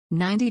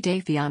90 Day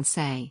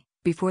Fiancé.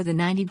 Before the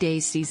 90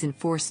 Days Season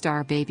 4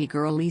 star baby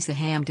girl Lisa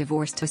Hamme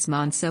divorced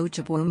Usman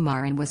Sojaboy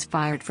Umar and was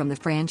fired from the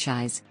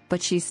franchise,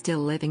 but she's still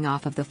living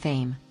off of the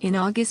fame. In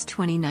August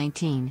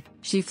 2019,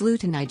 she flew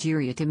to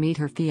Nigeria to meet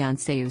her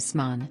fiancé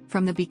Usman.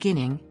 From the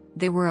beginning,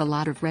 there were a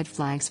lot of red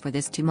flags for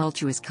this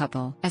tumultuous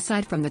couple.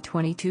 Aside from the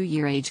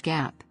 22-year age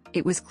gap,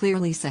 it was clear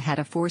Lisa had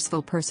a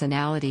forceful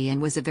personality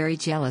and was a very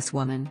jealous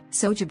woman.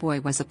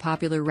 Sojaboy was a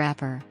popular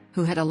rapper,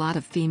 who had a lot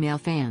of female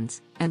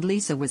fans, and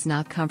Lisa was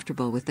not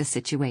comfortable with the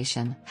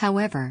situation.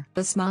 However,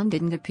 Usman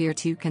didn't appear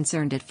too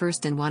concerned at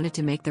first and wanted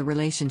to make the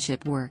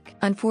relationship work.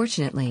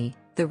 Unfortunately,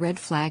 the red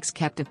flags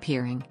kept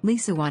appearing.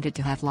 Lisa wanted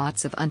to have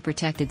lots of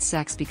unprotected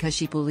sex because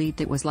she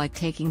believed it was like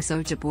taking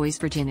Sojaboy's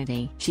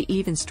virginity. She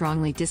even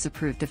strongly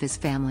disapproved of his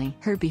family.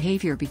 Her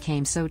behavior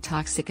became so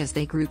toxic as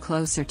they grew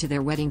closer to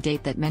their wedding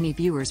date that many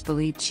viewers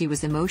believed she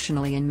was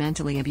emotionally and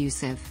mentally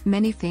abusive.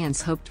 Many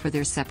fans hoped for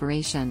their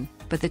separation,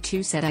 but the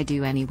two said "I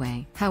do"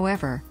 anyway.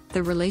 However,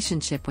 the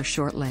relationship was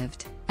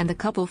short-lived, and the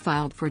couple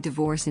filed for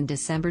divorce in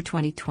December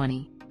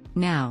 2020.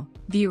 Now,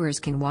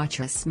 viewers can watch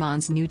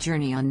Usman's new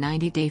journey on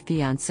 90 Day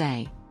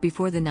Fiancé,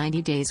 before the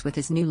 90 days with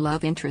his new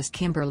love interest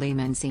Kimberly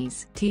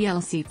Menzies.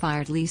 TLC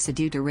fired Lisa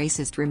due to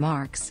racist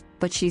remarks,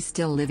 but she's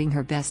still living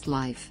her best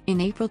life.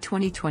 In April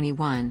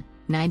 2021,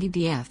 90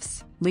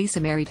 DFs, Lisa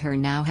married her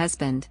now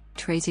husband,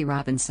 Tracy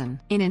Robinson.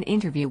 In an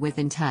interview with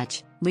In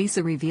Touch,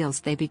 Lisa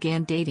reveals they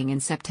began dating in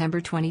September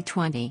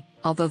 2020,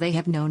 although they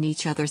have known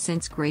each other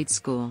since grade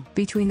school.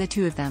 Between the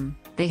two of them,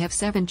 they have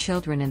 7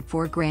 children and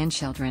 4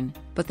 grandchildren,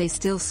 but they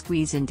still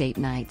squeeze in date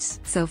nights.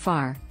 So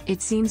far,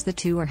 it seems the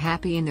two are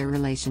happy in their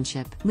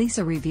relationship.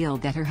 Lisa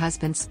revealed that her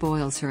husband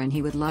spoils her and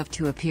he would love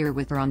to appear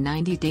with her on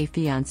 90 Day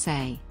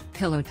Fiancé.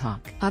 Pillow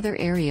Talk. Other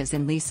areas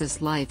in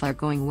Lisa's life are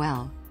going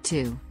well,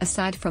 too.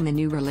 Aside from the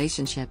new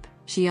relationship,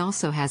 she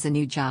also has a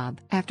new job.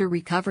 After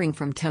recovering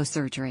from toe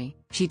surgery,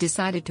 she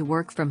decided to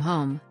work from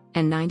home,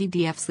 and 90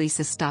 DF's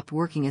Lisa stopped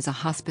working as a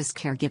hospice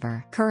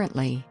caregiver.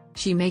 Currently,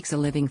 she makes a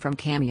living from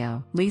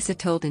Cameo. Lisa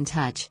told In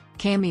Touch,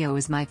 "Cameo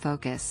is my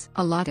focus.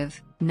 A lot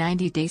of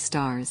 90 Day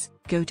stars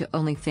go to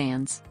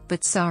OnlyFans,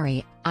 but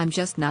sorry, I'm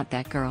just not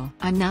that girl.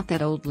 I'm not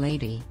that old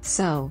lady.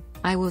 So,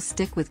 I will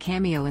stick with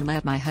Cameo and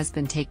let my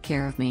husband take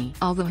care of me."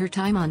 Although her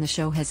time on the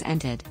show has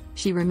ended,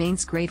 she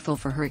remains grateful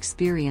for her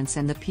experience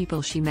and the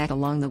people she met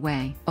along the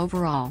way.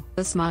 Overall,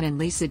 Usman and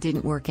Lisa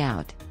didn't work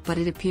out, but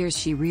it appears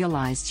she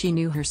realized she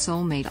knew her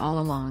soulmate all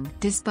along.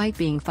 Despite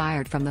being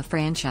fired from the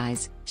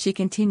franchise, she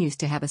continues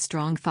to have a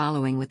strong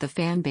following with the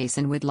fan base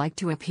and would like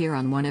to appear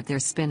on one of their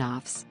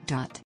spin-offs.